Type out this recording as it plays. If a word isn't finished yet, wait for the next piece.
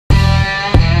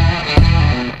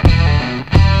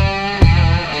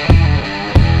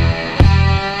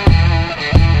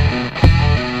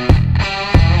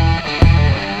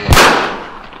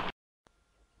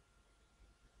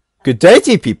Good day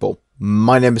to you people,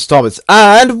 my name is Thomas,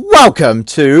 and welcome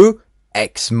to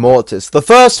Exmortis, the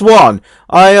first one.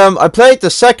 I played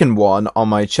the second one on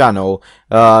my channel,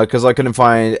 because I couldn't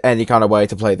find any kind of way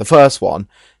to play the first one.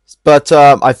 But,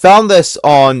 I found this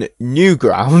on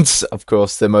Newgrounds, of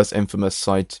course, the most infamous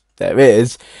site there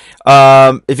is.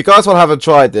 If you guys want to have a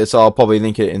try at this, I'll probably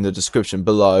link it in the description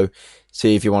below.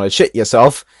 See if you want to shit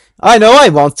yourself. I know I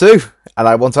want to, and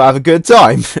I want to have a good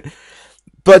time.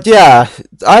 But yeah,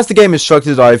 as the game is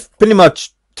structured, I've pretty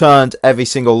much turned every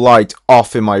single light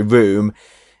off in my room,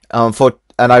 and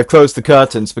I've closed the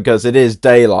curtains because it is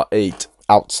daylight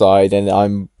outside, and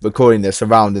I'm recording this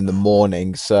around in the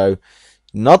morning, so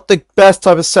not the best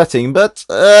type of setting, but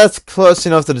it's close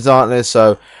enough to the darkness,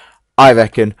 so I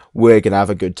reckon we're gonna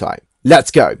have a good time. Let's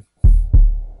go!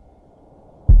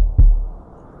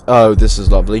 Oh, this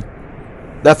is lovely.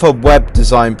 Therefore, Web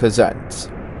Design presents.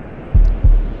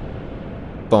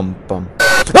 Bum bum.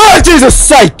 Oh, Jesus'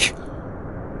 sake!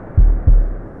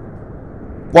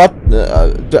 What?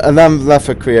 And then left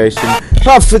for creation.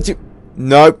 Oh,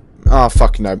 nope. Oh,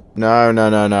 fuck no. No, no,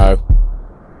 no, no.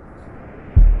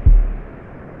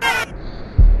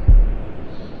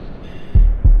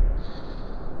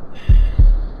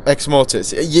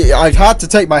 Exmortis. Yeah, I had to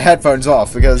take my headphones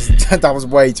off because that was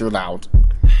way too loud.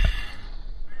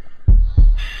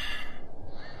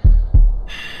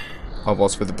 Oh,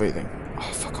 what's with the breathing?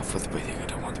 Oh, fuck off with the breathing. I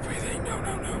don't want the breathing. No,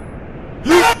 no,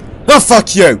 no. Oh,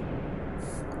 fuck you!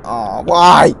 Oh,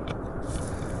 why?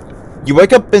 You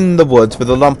wake up in the woods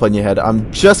with a lump on your head.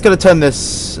 I'm just going to turn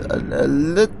this a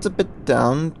little bit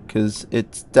down because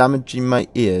it's damaging my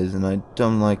ears and I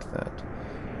don't like that.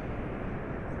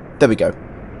 There we go.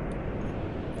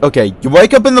 Okay, you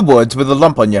wake up in the woods with a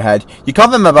lump on your head. You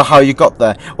can't remember how you got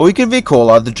there. All you can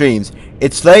recall are the dreams.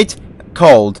 It's late,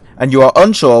 cold, and you are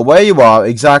unsure where you are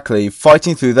exactly,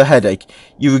 fighting through the headache.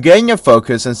 You regain your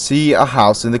focus and see a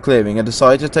house in the clearing and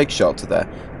decide to take shelter there.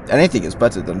 Anything is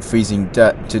better than freezing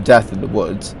to death in the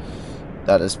woods.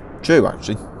 That is true,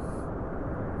 actually.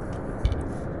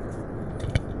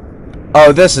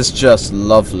 Oh, this is just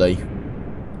lovely.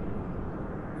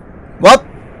 What?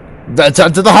 Let's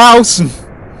enter the house!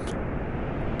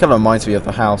 Kind of reminds me of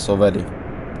the house already.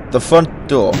 The front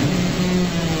door.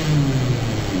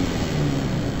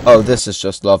 Oh, this is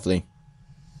just lovely.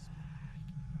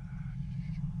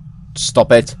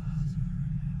 Stop it.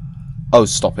 Oh,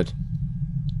 stop it.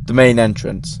 The main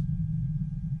entrance.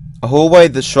 A hallway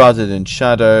that's shrouded in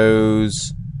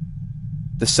shadows.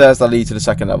 The stairs that lead to the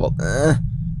second level.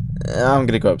 I'm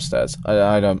gonna go upstairs.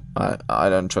 I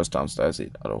don't trust downstairs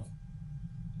at all.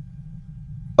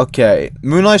 Okay,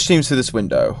 moonlight streams through this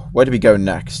window. Where do we go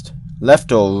next?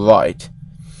 Left or right?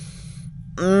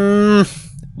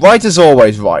 Right is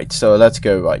always right, so let's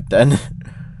go right then.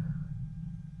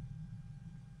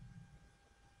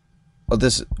 Oh,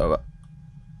 this. Oh,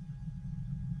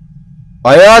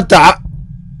 I heard that!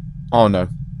 Oh no.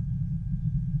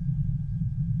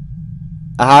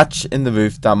 A hatch in the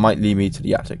roof that might lead me to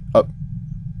the attic. Oh.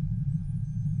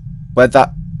 Where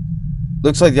that.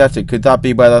 Looks like the attic. Could that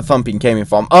be where the thumping came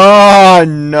from? Oh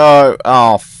no!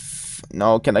 Oh,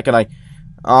 no. Can I?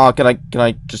 Oh, can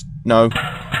I just. No.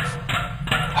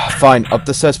 Fine, up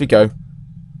the stairs we go.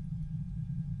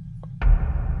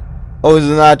 Oh,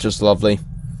 isn't that just lovely?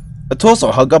 A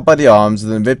torso hung up by the arms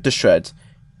and then ripped to shreds.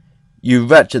 You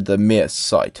wretched the mere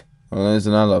sight. Oh,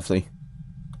 isn't that lovely?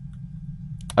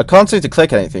 I can't seem to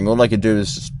click anything. All I can do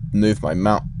is just move my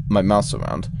mouse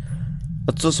around.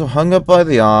 A torso hung up by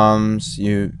the arms.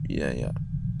 Yeah.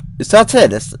 Is that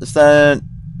it? Is there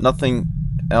nothing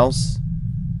else?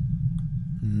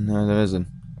 No, there isn't.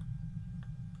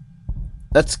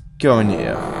 Let's go in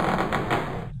here.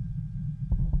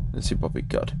 Let's see what we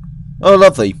got. Oh,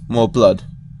 lovely. More blood.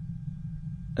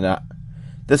 And that.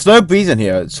 There's no breeze in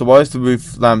here, so why is the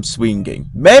roof lamp swinging?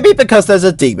 Maybe because there's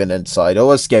a demon inside,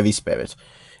 or a scary spirit.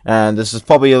 And this is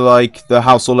probably like the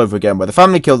house all over again, where the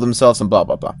family killed themselves and blah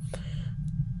blah blah.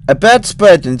 A bed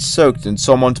spread and soaked in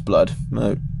someone's blood.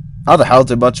 No. How the hell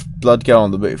did much blood get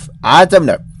on the roof? I don't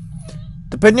know.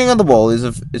 The painting on the wall is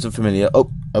a familiar.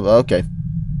 Oh, okay.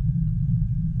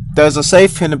 There's a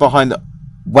safe hidden behind the...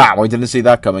 Wow, I didn't see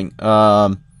that coming.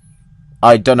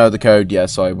 I don't know the code yet,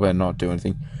 so I will not do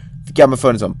anything. The camera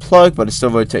phone is unplugged, but it's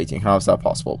still rotating. How is that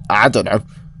possible? I don't know.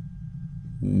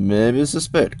 Maybe it's a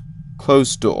spirit.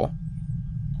 Closed door.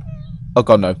 Oh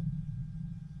god, no.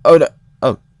 Oh no.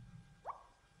 Oh.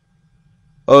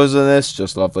 Oh, isn't this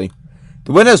just lovely?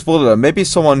 The window's boarded up. Maybe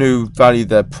someone who valued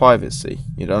their privacy.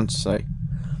 You don't say.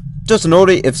 Just an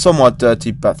ordinary, if somewhat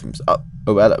dirty bathrooms. Oh,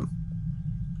 hello.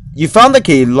 You found the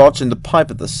key lodged in the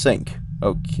pipe of the sink.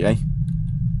 Okay.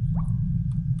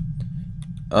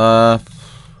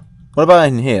 What about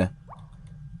in here?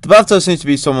 The bathtub seems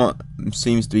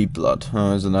to be blood.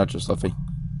 Oh, isn't that just lovely?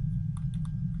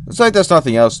 Looks like there's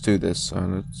nothing else to this, so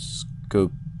let's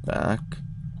go back.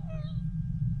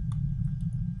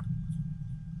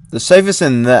 The safe is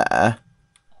in there,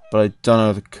 but I don't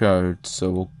know the code, so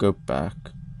we'll go back.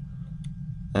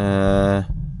 An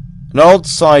old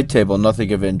side table,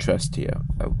 nothing of interest here.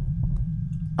 Oh.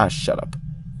 Ah, shut up.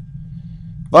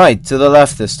 Right, to the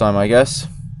left this time, I guess.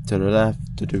 To the left,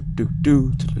 to the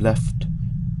left,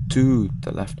 to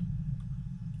the left.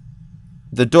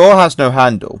 The door has no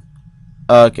handle.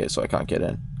 Okay, so I can't get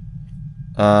in.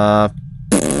 I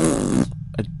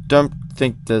don't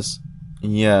think there's...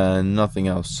 Yeah, nothing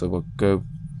else, so we'll go...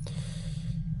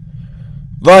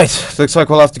 Right, looks like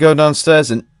we'll have to go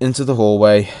downstairs and into the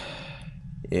hallway.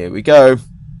 Here we go.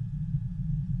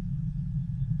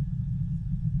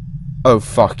 Oh,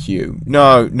 fuck you.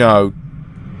 No, no.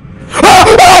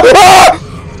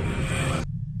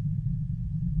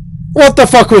 What the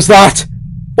fuck was that?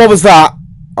 What was that?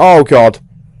 Oh, God.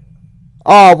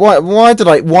 Oh,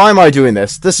 why am I doing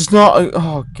this? This is not...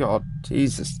 Oh, God.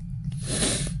 Jesus.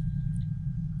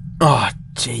 Oh,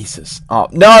 Jesus. Oh,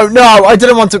 no, no, I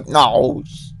didn't want to... No.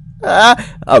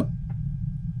 Oh.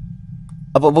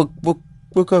 But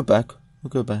we'll go back. We'll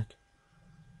go back.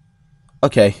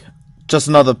 Okay. Just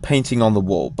another painting on the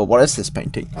wall. But what is this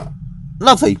painting?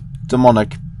 Lovely.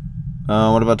 Demonic.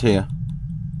 What about here?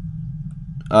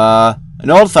 An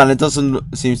old fan. It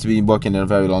doesn't seem to be working in a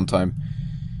very long time.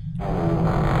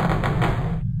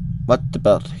 What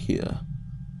about here?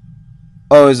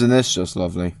 Oh, isn't this just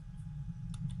lovely?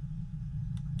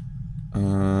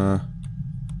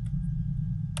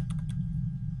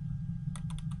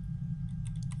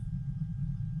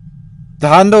 The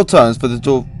handle turns, but the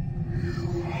door...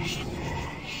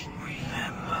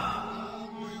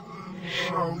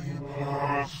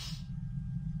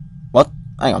 What?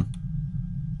 Hang on.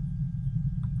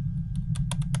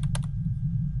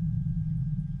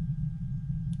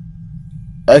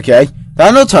 Okay. The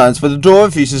handle turns, but the door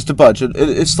refuses to budge.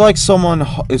 It's like someone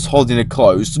is holding it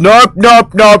closed. Nope,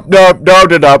 nope, nope, nope, no,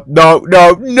 no, no, no,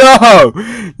 no, no,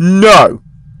 no.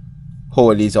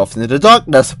 Hallway leads off into the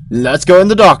darkness. Let's go in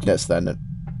the darkness then.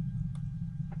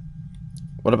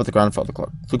 What about the grandfather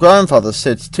clock? The grandfather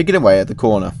sits ticking away at the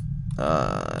corner.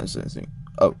 Oh.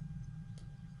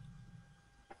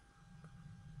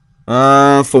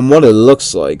 From what it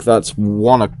looks like, that's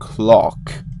 1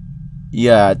 o'clock.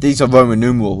 Yeah, these are Roman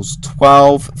numerals.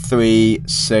 12, 3,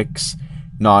 6,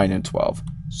 9, and 12.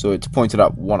 So it's pointed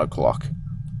at 1 o'clock.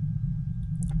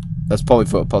 That's probably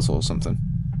for a puzzle or something.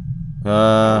 You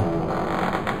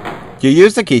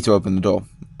use the key to open the door.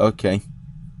 Okay.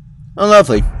 Oh,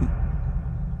 lovely.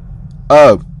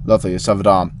 Oh, lovely, a severed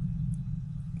arm.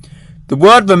 The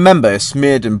word remember is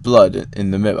smeared in blood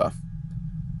in the mirror.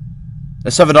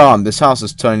 A severed arm. This house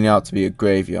is turning out to be a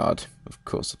graveyard. Of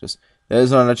course it is.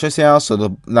 There's an electricity house, so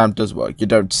the lamp does work. You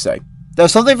don't say.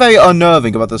 There's something very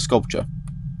unnerving about the sculpture.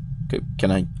 Okay,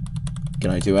 can I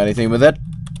do anything with it?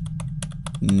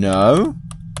 No?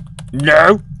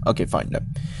 No? Okay, fine, no.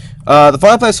 The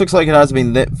fireplace looks like it hasn't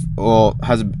been lit, or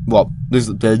hasn't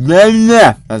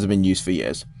been used for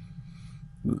years.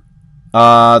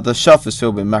 The shelf is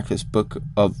filled with Mac's book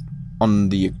on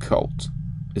the occult.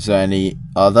 Is there any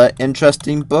other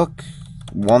interesting book?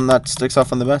 One that sticks out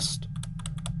from the rest?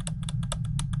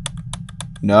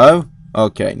 No?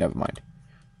 Okay, never mind.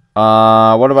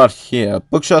 What about here?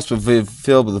 Bookshelves were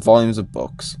filled with volumes of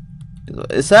books.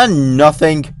 Is there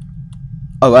nothing?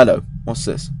 Oh, hello. What's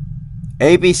this?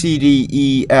 A, B, C, D,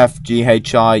 E, F, G,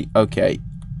 H, I. Okay,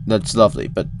 that's lovely,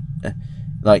 but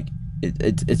like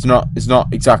it's not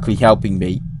exactly helping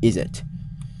me, is it?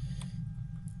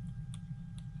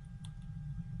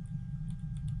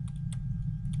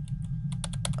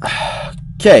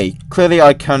 Okay, clearly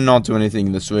I cannot do anything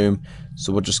in this room,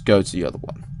 so we'll just go to the other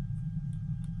one.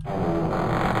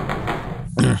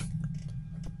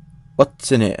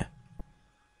 What's in here?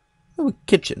 Oh, a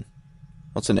kitchen.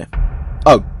 What's in here?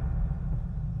 Oh.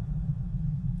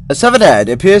 A severed head.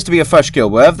 It appears to be a fresh kill.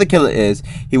 Wherever the killer is,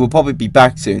 he will probably be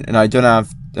back soon, and I don't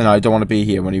want to be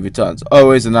here when he returns.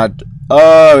 Oh, isn't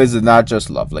that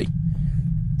just lovely?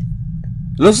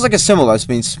 It looks like a symbol that's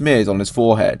been smeared on his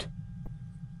forehead.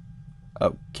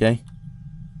 Okay.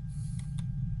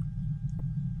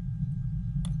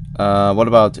 What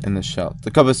about in the shelf?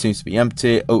 The cupboard seems to be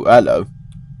empty. Oh, hello.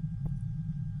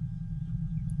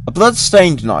 A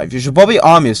blood-stained knife. You should probably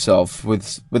arm yourself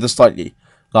with a slightly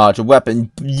larger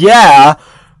weapon. Yeah,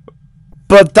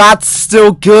 but that's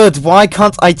still good. Why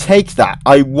can't I take that?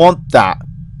 I want that.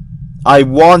 I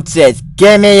want it.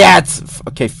 Give me it.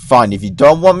 Okay, fine. If you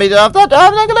don't want me to have that,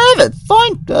 I'm not gonna have it.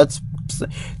 Fine. That's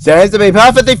seems to be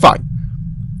perfectly fine.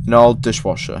 An old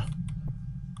dishwasher.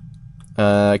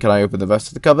 Can I open the rest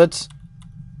of the cupboards?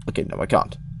 Okay, no, I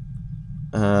can't.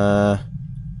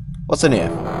 What's in here?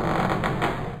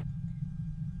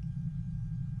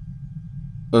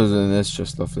 Other than this,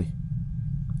 just lovely.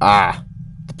 Ah,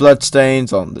 the blood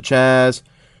stains on the chairs.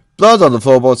 Blood on the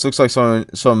floorboards. Looks like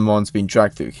someone's been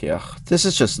dragged through here. This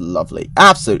is just lovely.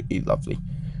 Absolutely lovely.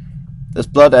 There's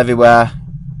blood everywhere.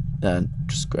 And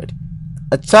just great.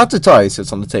 A tattered tie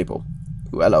sits on the table.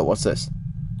 Ooh, hello, what's this?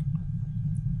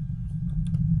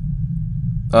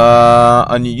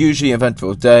 Unusually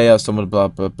eventful day. I stumbled blah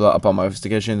blah blah upon my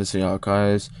investigation. The city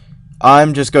archives.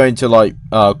 I'm just going to like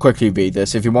quickly read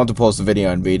this. If you want to pause the video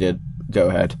and read it, go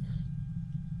ahead.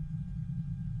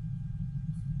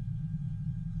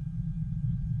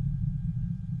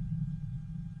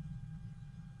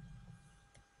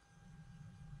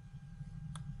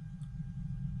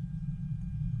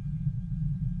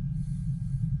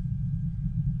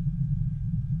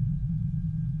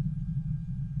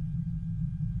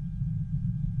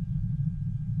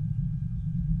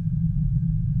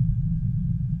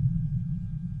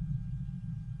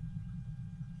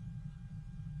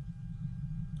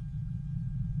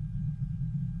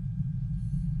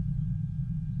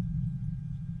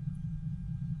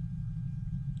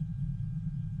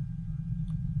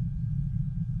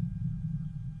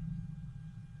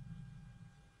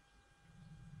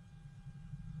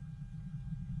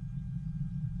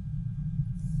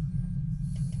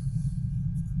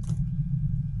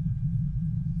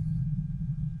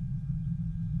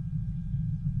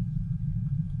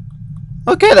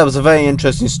 Okay, that was a very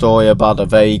interesting story about a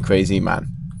very crazy man.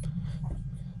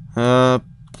 But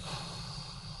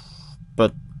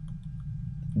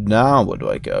now where do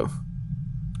I go?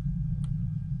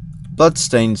 Blood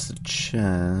stains the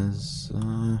chairs.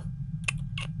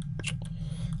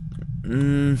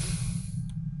 There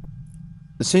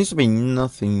seems to be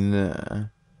nothing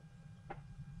there.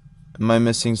 Am I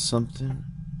missing something?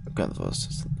 I've got the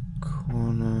verses in the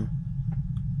corner.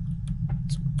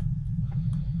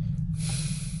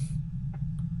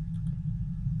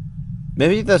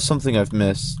 Maybe there's something I've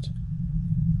missed.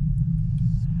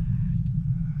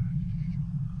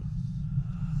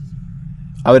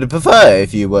 I would prefer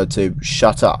if you were to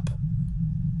shut up.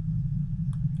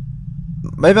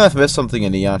 Maybe I've missed something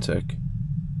in the attic.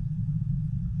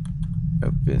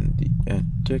 Open the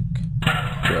attic.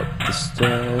 Go up the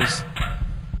stairs.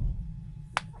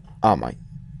 Oh, my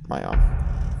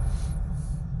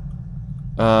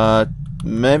arm.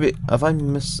 Maybe have I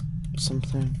missed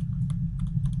something?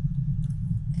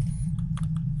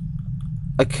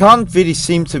 I can't really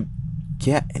seem to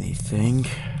get anything.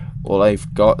 All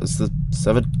I've got is the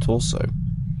severed torso.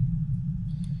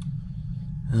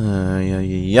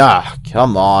 Yeah,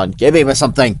 come on, give me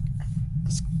something.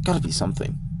 There's gotta be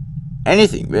something.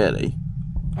 Anything, really.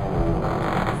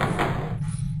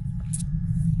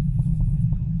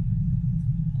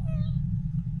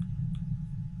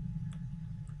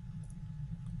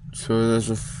 So there's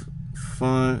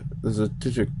there's a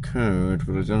digit code,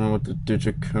 but I don't know what the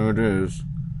digit code is.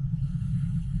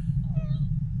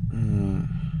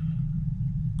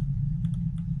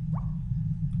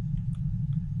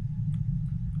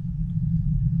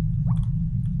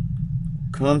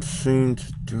 Can't seem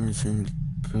to do anything in the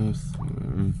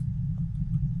bathroom.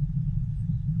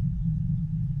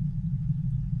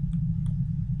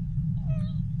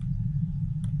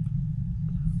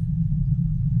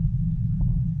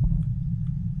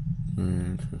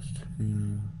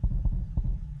 Interesting.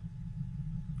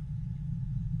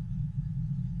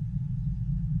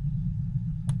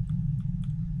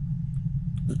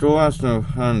 The door has no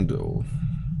handle,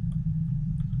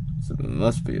 so there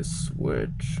must be a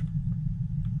switch.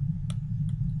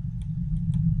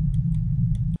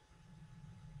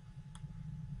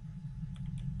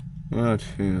 Right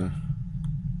here.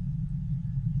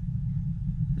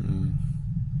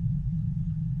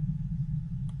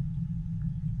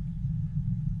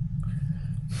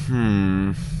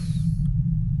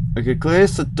 I could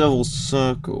place a double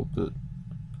circle, but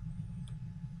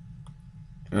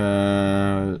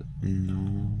no.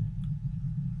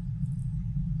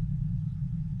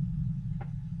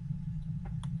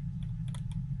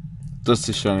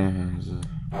 Dusty shiny hands.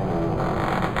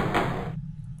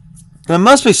 There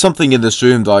must be something in this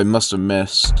room that I must have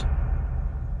missed.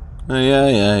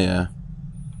 Yeah.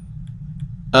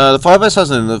 The fireplace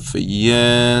hasn't been lit for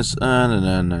years.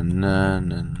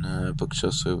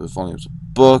 Bookshelves filled with volumes of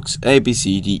books. A, B,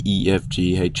 C, D, E, F,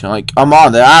 G, H, I. Come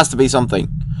on, there has to be something.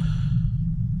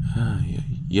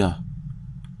 Yeah.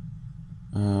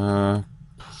 I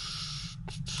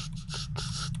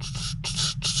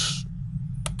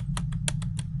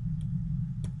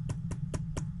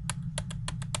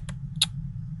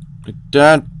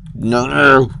don't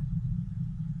know.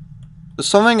 There's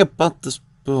something about this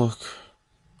book.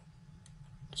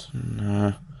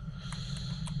 No.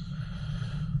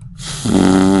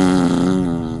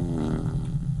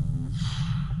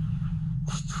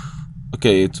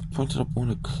 Okay, it's pointed up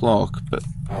 1 o'clock, but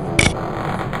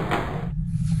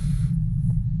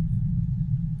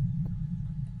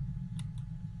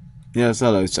yes,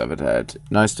 hello, Severed.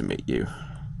 Nice to meet you.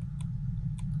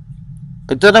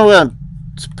 I don't know what I'm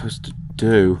supposed to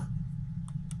do.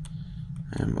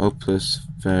 I am hopeless,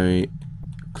 very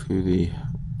clearly.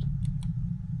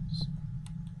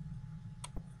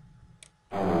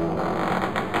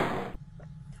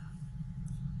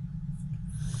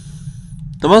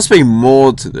 There must be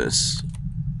more to this.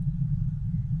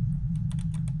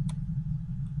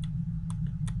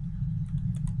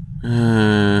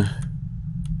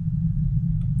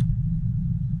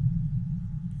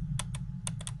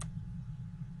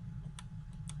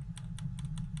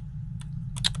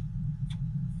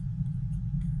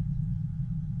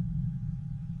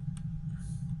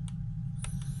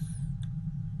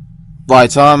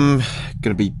 Right, I'm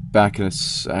gonna be back in a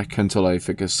sec until I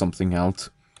figure something out.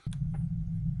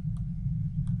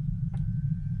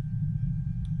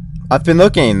 I've been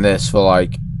looking at this for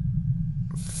like...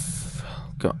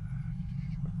 God.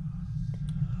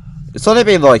 It's only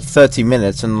been like 30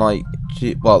 minutes and like...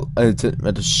 Well,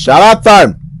 shut up,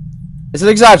 phone! It's an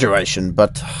exaggeration,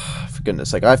 but... For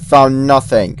goodness sake, I found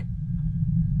nothing.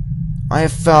 I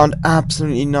have found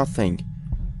absolutely nothing.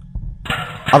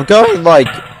 I'm going like...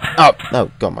 Oh, no,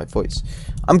 got my voice.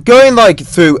 I'm going like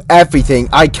through everything.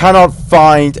 I cannot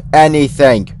find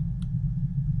anything.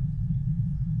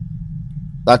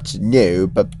 That's new,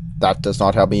 but that does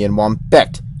not help me in one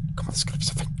bit. Come on, skip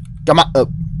something. Come on.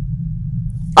 Oh.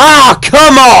 Ah,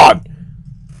 come on!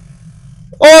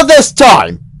 All this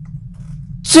time!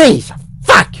 Jeez,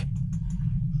 fuck!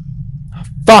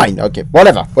 Fine, okay,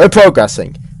 whatever. We're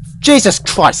progressing. Jesus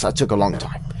Christ, that took a long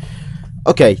time.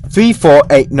 Okay,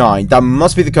 3489. That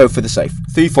must be the code for the safe.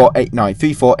 3489,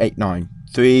 3489,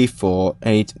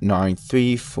 3489,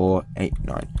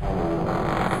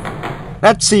 3489.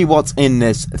 Let's see what's in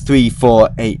this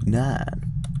 3489.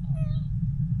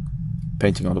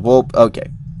 Painting on the wall. Okay.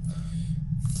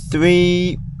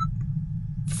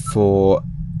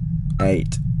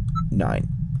 3489.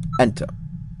 Enter.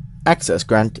 Access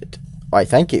granted. Why,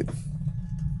 thank you.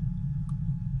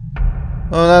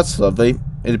 Oh, that's lovely.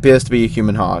 It appears to be a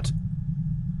human heart.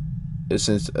 This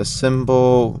is a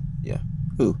symbol. Yeah.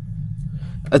 Ooh.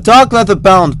 A dark leather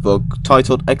bound book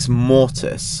titled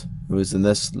Exmortis. Who is in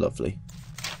this? Lovely.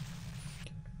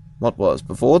 What was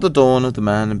before the dawn of the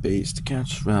man and beast, to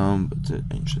catch realm, but the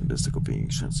ancient mystical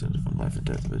beings transcended from life and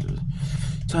death.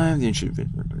 Time the ancient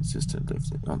existed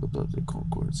lived on the blood of the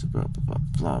concords. Blah blah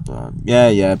blah blah.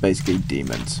 Yeah, basically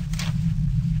demons.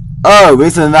 Oh,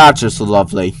 isn't that just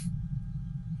lovely?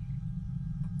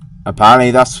 Apparently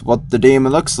that's what the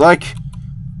demon looks like.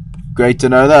 Great to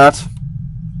know that.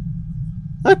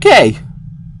 Okay.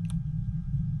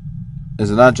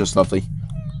 Isn't that just lovely?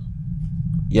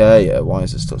 Yeah, why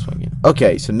is it still swinging?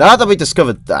 Okay, so now that we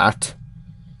discovered that,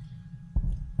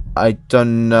 I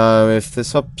don't know if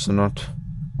this helps or not.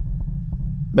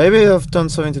 Maybe I've done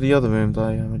something to the other room that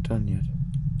I haven't done yet.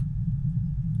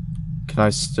 Can I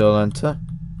still enter?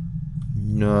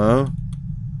 No.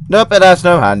 Nope, it has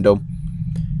no handle.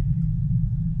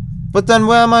 But then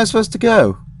where am I supposed to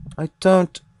go? I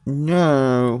don't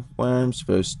know where I'm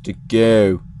supposed to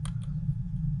go.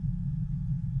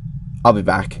 I'll be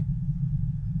back.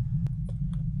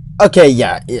 Okay,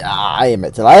 yeah, I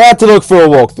admit it. I had to look for a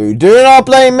walkthrough. Do not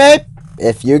blame me.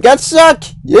 If you get stuck,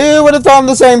 you would have done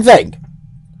the same thing.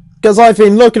 Because I've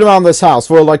been looking around this house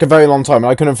for like a very long time and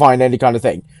I couldn't find any kind of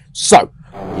thing. So,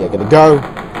 you're gonna go.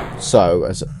 So,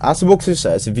 as the walkthrough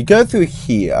says, if you go through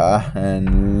here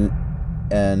and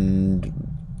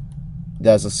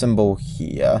there's a symbol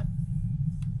here,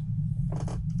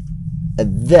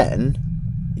 and then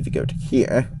if you go to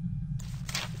here,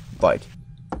 right,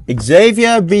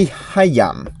 Xavier B.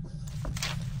 Hayam.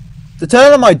 The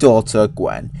tale of my daughter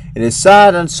Gwen. It is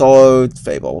sad and sorrowed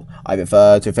fable. I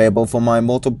refer to fable for my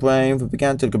mortal brain, who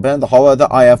began to comprehend the horror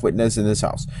that I have witnessed in this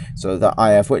house, so that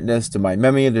I have witnessed to my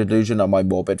memory the delusion of my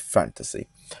morbid fantasy.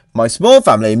 My small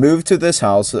family moved to this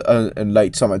house in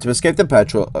late summer to escape the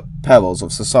perils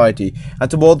of society and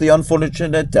toward the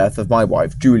unfortunate death of my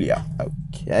wife Julia.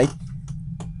 Okay.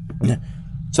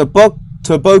 So book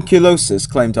tuberculosis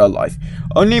claimed her life.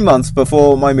 Only months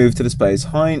before my move to this place,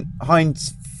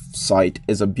 hindsight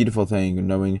is a beautiful thing,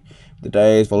 knowing the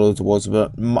days followed towards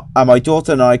my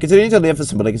daughter and I continue to live for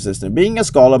somebody consistent. Being a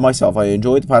scholar myself, I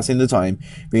enjoyed passing the time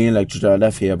being a lecturer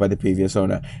left here by the previous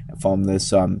owner from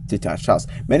this detached house.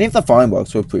 Many of the fine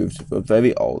works were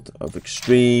very old, of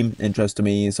extreme interest to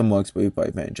me. Some works proved by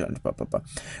my insurance, blah blah blah,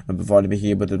 and provided me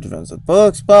here with the defense of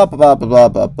books, blah blah blah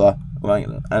blah blah blah.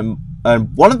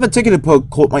 And one in particular book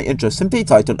caught my interest, simply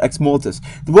titled Exmortis.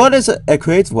 The word is a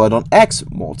creative word on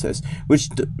Exmortis, which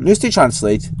loosely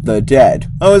translates the dead.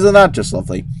 Oh, isn't that just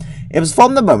lovely? It was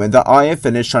from the moment that I had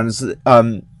finished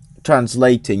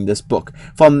translating this book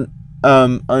from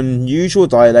unusual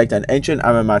dialect and ancient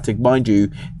Aromatic, mind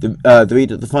you, the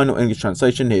reader, the final English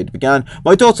translation here began.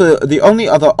 My daughter, the only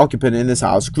other occupant in this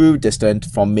house, grew distant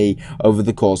from me over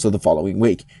the course of the following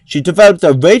week. She developed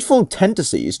a rageful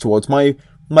tendencies towards my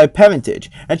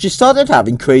parentage, and she started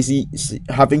having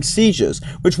seizures,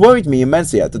 which worried me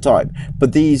immensely at the time.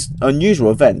 But these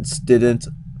unusual events didn't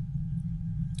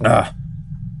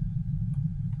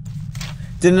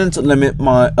limit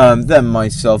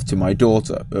myself to my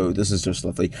daughter. Oh, this is just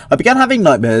lovely. I began having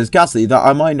nightmares, ghastly that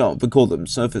I might not recall them.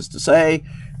 Suffice to say,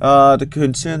 to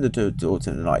concern the daughter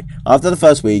and I. After the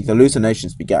first week, the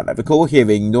hallucinations began. I recall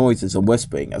hearing noises and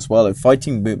whispering, as well as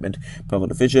fighting movement,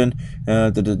 permanent vision.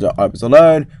 I was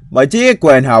alone. My dear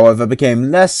Gwen, however,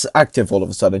 became less active all of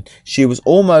a sudden. She was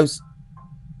almost...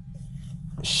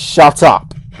 Shut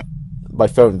up! My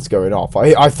phone's going off.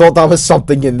 I thought that was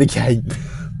something in the game.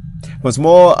 Was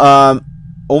more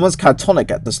almost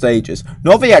catatonic at the stages,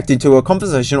 not reacting to a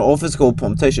conversation or physical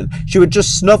promptation. She would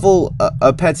just snuffle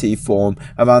a petty form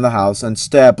around the house and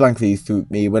stare blankly through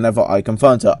me whenever I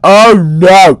confront her. Oh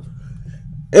no!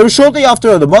 It was shortly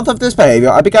after the month of this behavior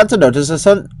I began to notice a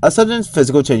sudden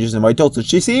physical changes in my daughter.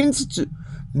 She seemed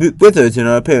withered in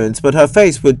her appearance, but her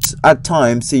face would at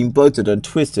times seem bloated and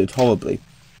twisted horribly.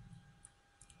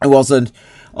 It wasn't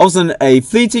a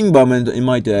fleeting moment in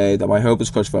my day that my hope was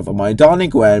crushed forever. My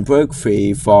darling Gwen broke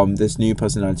free from this new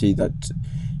personality that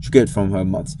she got from her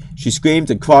months. She screamed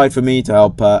and cried for me to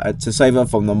help her and to save her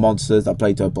from the monsters that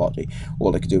plagued her body.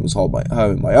 All I could do was hold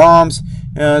her in my arms.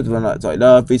 The nights I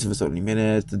loved, these for so many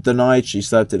minutes. The night she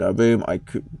slept in her room, I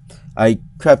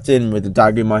crept in with a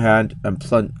dagger in my hand and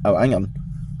plunged. Oh, hang on.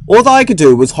 All that I could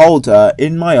do was hold her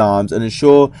in my arms and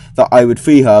ensure that I would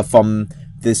free her from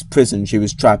this prison she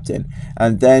was trapped in,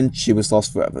 and then she was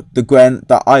lost forever. The Gwen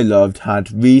that I loved had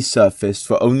resurfaced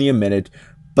for only a minute,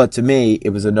 but to me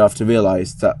it was enough to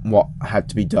realize that what had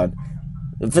to be done.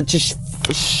 But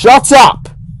just shut up!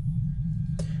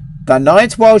 That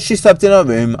night, while she slept in her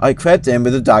room, I crept in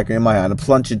with a dagger in my hand and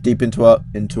plunged it deep into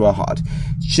her heart.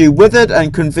 She withered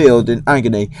and congealed in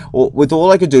agony. With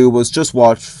all I could do was just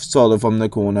watch, solid from the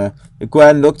corner.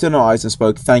 Gwen looked in her eyes and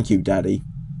spoke, "Thank you, Daddy."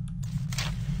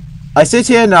 I sit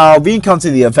here now,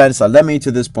 recounting the events that led me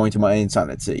to this point in my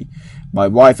insanity. My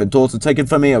wife and daughter taken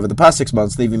from me over the past 6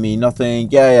 months, leaving me nothing.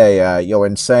 Yeah, you're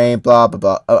insane, blah, blah,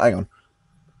 blah. Oh, hang on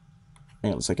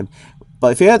a second. But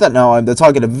I fear that now I'm the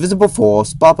target of invisible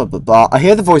force, blah, blah, blah, blah. I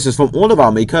hear the voices from all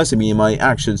around me, cursing me in my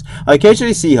actions. I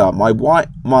occasionally see her, my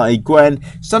Gwen,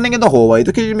 standing in the hallway,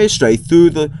 looking at me straight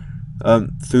through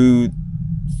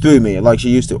me, like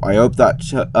she used to. I hope that,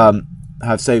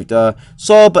 have saved her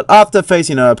soul, but after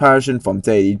facing her apparition from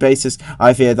daily basis,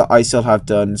 I fear that I still have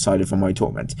done sided from my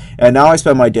torment. And now I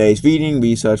spend my days reading,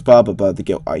 research, blah blah blah, the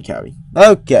guilt I carry.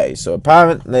 Okay, so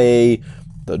apparently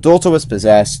the daughter was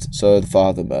possessed, so the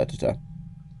father murdered her.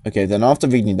 Okay, then after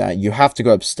reading that, you have to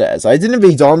go upstairs. I didn't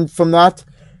read on from that.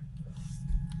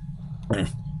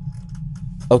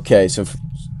 Okay, so...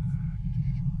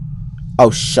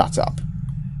 Oh, shut up.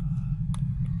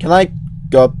 Can I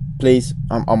go up, please?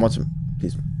 I want to...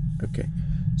 Please. Okay.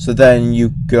 So then you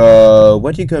go...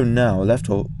 Where do you go now? Left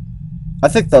or... I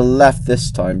think the left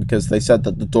this time, because they said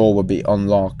that the door would be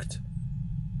unlocked.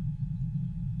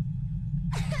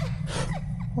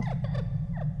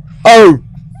 Oh!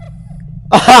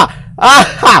 Aha!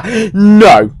 Aha!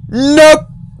 No! Nope!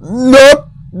 Nope!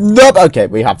 Nope! Okay,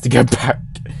 we have to go back.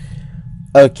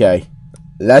 Okay.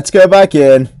 Let's go back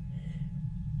in.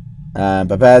 And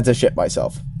prepare to shit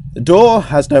myself. The door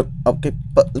has no... Okay,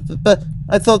 but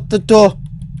I thought the door...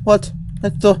 What? I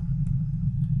thought...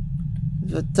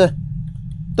 The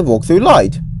walkthrough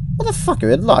lied. What the fuck,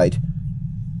 it lied?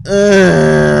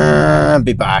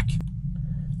 Be back.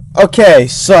 Okay,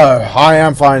 so I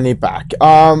am finally back.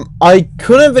 I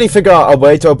couldn't really figure out a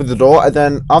way to open the door, and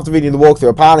then after reading the walkthrough,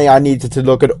 apparently I needed to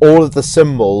look at all of the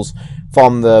symbols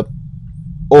from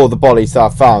all the bodies that I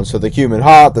found. So the human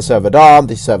heart, the severed arm,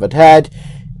 the severed head,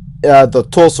 the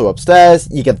torso upstairs.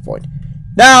 You get the point.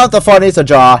 Now the phone is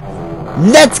ajar.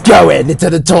 Let's go into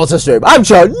the tortoise room. I'm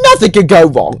sure nothing can go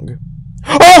wrong.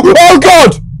 Oh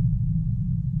God!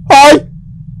 Hi!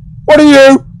 What are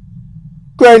you?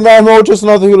 Grain man or just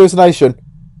another hallucination?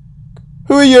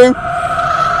 Who are you?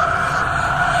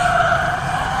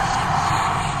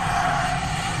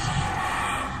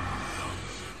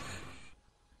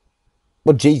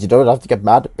 Well, geez, you don't have to get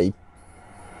mad at me.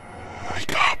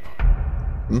 Wake up.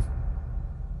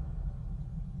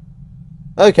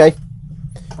 Okay.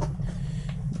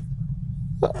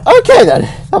 Okay then.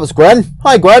 That was Gwen.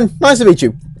 Hi Gwen. Nice to meet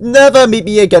you. Never meet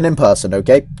me again in person,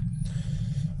 okay?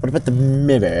 What about the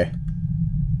mirror?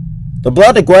 The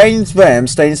blood of Gwen's ram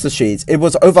stains the sheets. It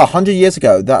was over 100 years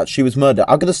ago that she was murdered.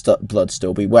 How could the blood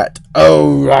still be wet?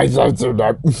 Oh, I don't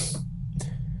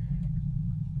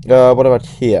know. What about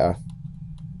here?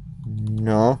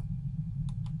 No.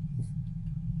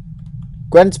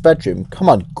 Gwen's bedroom. Come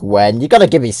on, Gwen. You gotta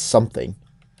give me something.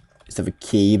 Is there a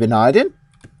key you've been hiding?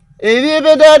 Have you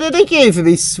been hiding a key for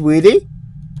me, sweetie?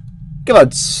 Come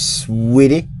on,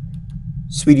 sweetie.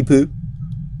 Sweetie poo.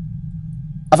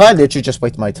 Have I literally just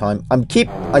wasted my time? I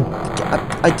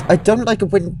don't like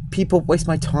it when people waste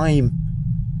my time.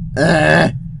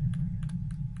 I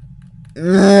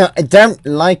don't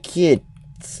like it.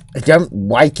 I don't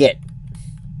like it.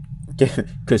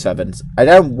 Chris Evans. I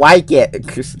don't like it.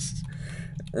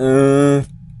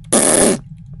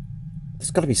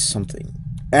 There's gotta be something.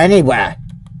 Anywhere.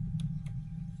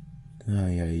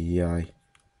 Ay, ay, ay.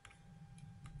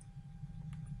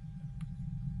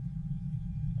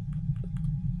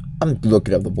 I'm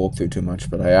looking at the walkthrough too much,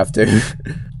 but I have to.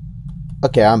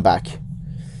 Okay, I'm back.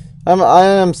 I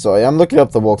am sorry, I'm looking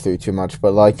up the walkthrough too much,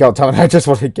 but like, God damn it, I just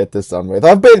want to get this done with.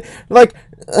 I've been, like,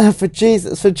 for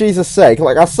Jesus' sake,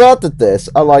 like, I started this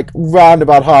at, like, round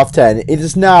about 10:30. It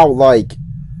is now, like,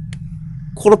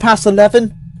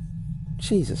 11:15?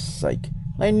 Jesus' sake.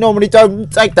 I normally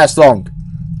don't take this long.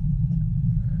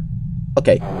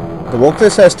 Okay, the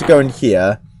walkthrough says to go in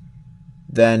here,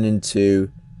 then into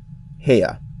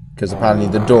here, because apparently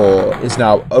the door is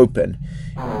now open.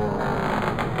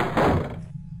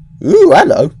 Ooh,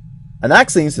 hello. An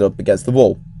axe leans up against the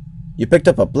wall. You picked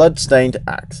up a blood-stained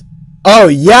axe. Oh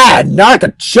yeah, now I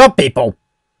can chop people!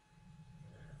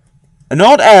 An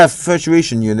odd air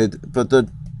filtration unit, but the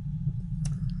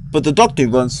doctor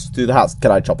runs through the house.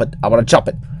 Can I chop it? I want to chop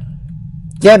it.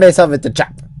 Give me something to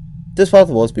chop. This part of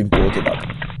the wall's been boarded up.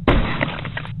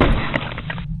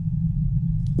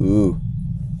 Ooh.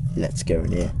 Let's go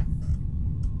in here.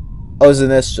 Oh, isn't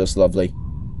this just lovely?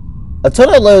 A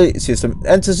tunnel light system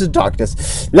enters the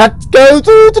darkness. Let's go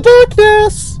through the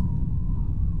darkness!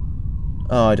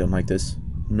 Oh, I don't like this.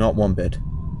 Not one bit.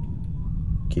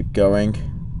 Keep going.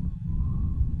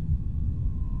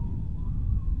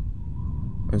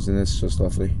 Isn't this just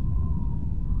lovely?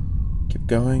 Keep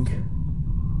going.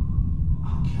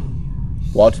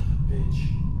 What?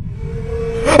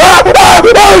 Ah! Ah!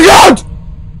 Oh God!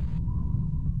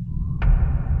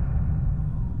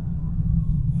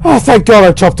 Oh, thank God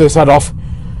I chopped his head off.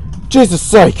 Jesus'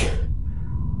 sake.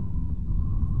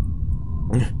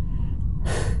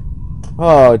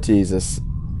 Oh, Jesus.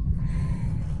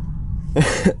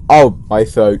 Oh, my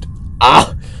throat.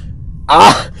 Ah!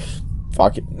 Ah!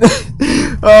 Fuck it.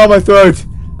 Oh, my throat.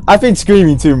 I've been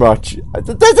screaming too much.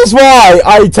 This is why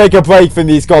I take a break from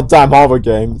these goddamn horror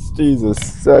games. Jesus'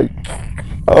 sake.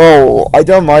 Oh, I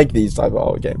don't like these type of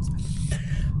horror games.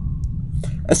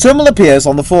 A symbol appears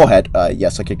on the forehead.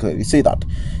 Yes, I can clearly see that.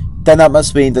 Then that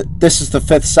must mean that this is the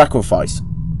 5th sacrifice.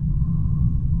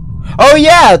 Oh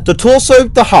yeah, the torso,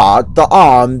 the heart, the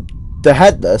arm, the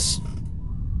headless,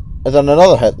 and then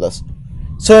another headless.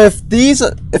 So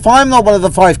if I'm not one of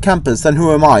the 5 campers, then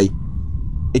who am I?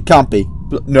 It can't be.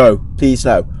 No, please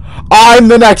no. I'm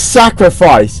the next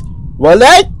sacrifice. Well,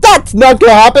 that's not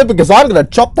gonna happen because I'm gonna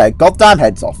chop their goddamn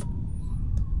heads off.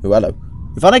 Oh, hello.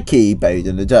 We found a key buried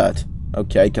in the dirt.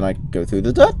 Okay, can I go through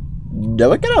the dirt?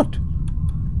 No, I cannot.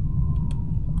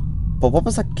 But what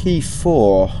was that key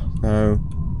for? No.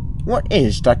 What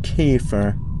is that key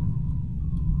for?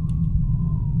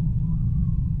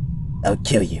 I'll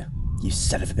kill you, you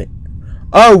son of a bitch.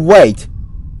 Oh, wait.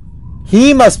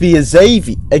 He must be a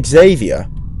Xavier.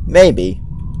 Maybe.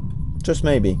 Just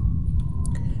maybe.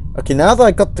 Okay, now that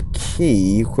I got the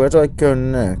key, where do I go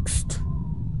next?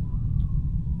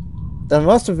 There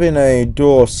must have been a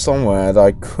door somewhere that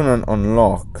I couldn't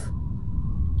unlock.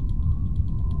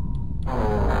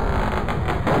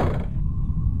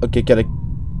 Okay, get it.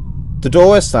 The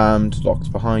door is slammed,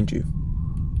 locked behind you.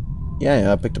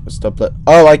 Yeah, I picked up a stublet.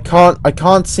 Oh, I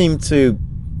can't seem to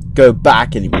go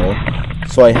back anymore.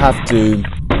 So I have to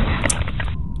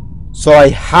So I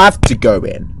have to go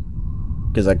in.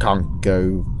 Because I can't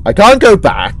go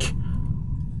back.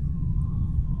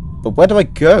 But where do I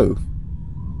go?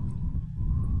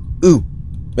 Ooh.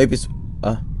 Maybe it's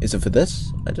is it for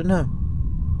this? I don't know.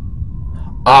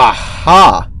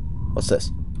 Aha! What's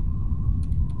this?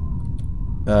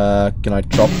 Can I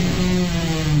drop?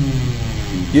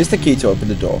 Use the key to open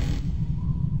the door.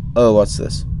 Oh, what's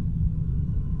this?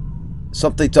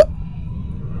 Something to...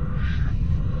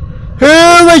 Who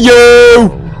are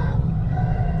you?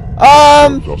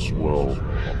 Served us well up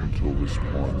until this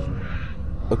point.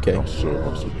 Okay. Now serve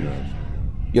us again.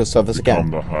 You'll serve us Become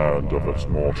again. the hand of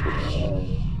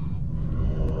Exmortis.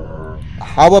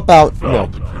 How about... No.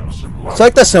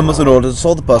 Select the symbols in order to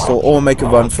solve the puzzle or make a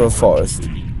run for a forest.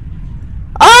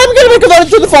 I'm gonna make a run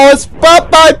into the forest!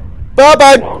 Bye-bye!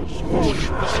 Bye-bye!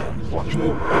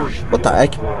 What the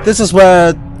heck? This is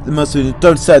where the most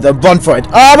don't say that. Run for it.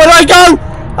 Ah, where do I go?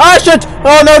 Ah, shit!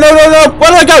 Oh, no, no, no, no!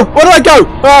 Where do I go? Where do I go?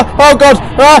 Oh, God!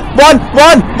 Run!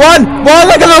 Run! Run! Run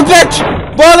like a little bitch!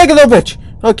 Run like a little bitch!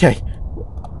 Okay.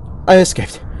 I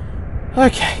escaped.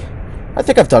 Okay. I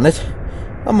think I've done it.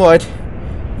 I'm alright.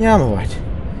 Yeah, I'm alright.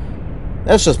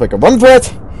 Let's just make a run for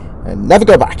it and never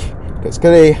go back. Because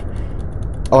clearly...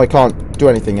 Oh, I can't do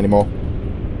anything anymore.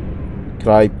 Could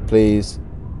I please...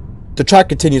 The track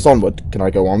continues onward. Can I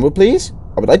go onward, please?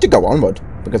 I would like to go onward.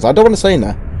 Because I don't want to stay in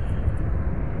there.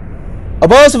 A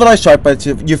burst of an ice strike, but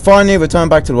you finally return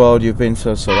back to the world you've been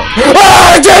for so long.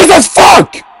 Ah, Jesus,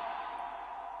 fuck!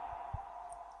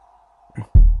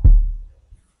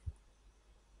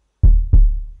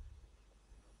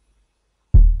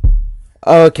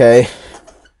 Okay.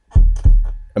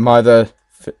 Am I the...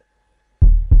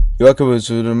 You wake up with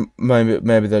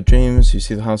maybe their dreams, you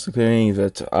see the house clearing,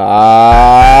 that...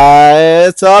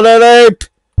 it's on a loop!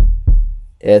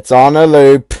 It's on a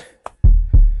loop.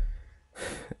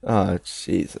 Oh,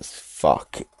 Jesus,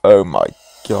 fuck. Oh my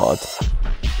God.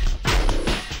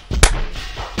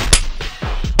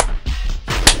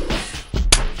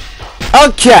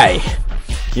 Okay.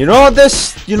 You know what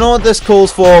this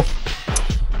calls for?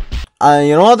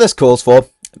 You know what this calls for?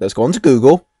 Let's go onto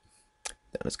Google.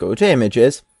 Then let's go to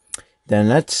images. Then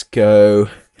let's go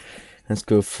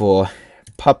for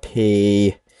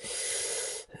puppy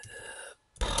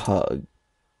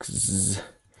pugs.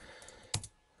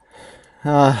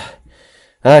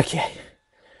 Okay.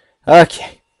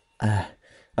 Okay.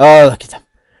 Oh, look at them.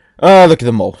 Oh, look at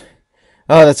them all.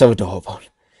 Oh, that's so adorable.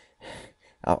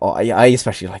 Oh, I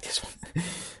especially like this one.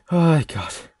 Oh, my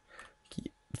God.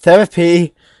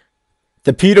 Therapy.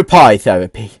 The Peter Pie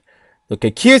therapy. Look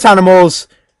at cute animals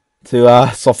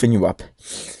to soften you up.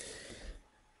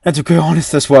 And to be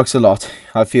honest, this works a lot.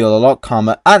 I feel a lot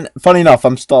calmer. And funny enough,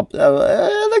 I'm stopped. Look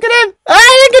at him!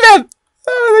 Oh, look at him!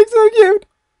 Oh, he's so cute.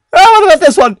 Oh, what about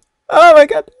this one? Oh my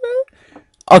God.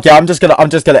 Okay, I'm just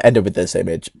gonna end it with this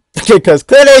image because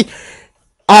clearly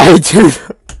I do.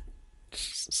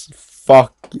 Jesus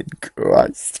fucking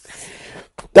Christ.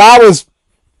 That was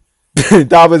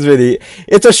really.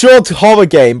 It's a short horror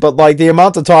game, but like the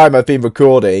amount of time I've been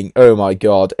recording. Oh my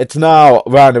God, it's now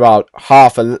around about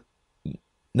half a.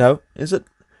 No, is it?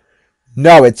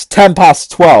 No, it's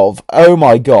 12:10. Oh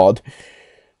my God.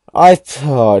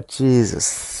 Oh, Jesus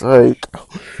sake.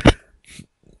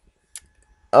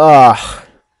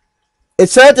 It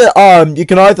said that you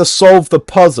can either solve the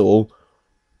puzzle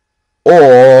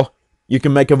or you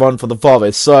can make a run for the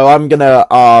forest. So I'm gonna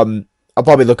I'll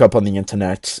probably look up on the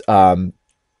internet to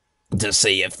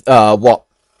see if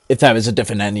if there is a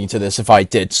different ending to this if I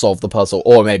did solve the puzzle,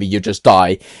 or maybe you just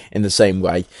die in the same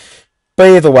way.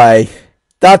 But either way,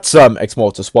 that's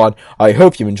Exmortis 1. I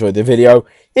hope you enjoyed the video.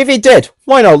 If you did,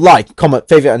 why not like, comment,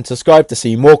 favorite, and subscribe to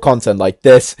see more content like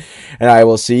this. And I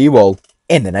will see you all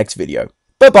in the next video.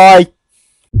 Bye-bye!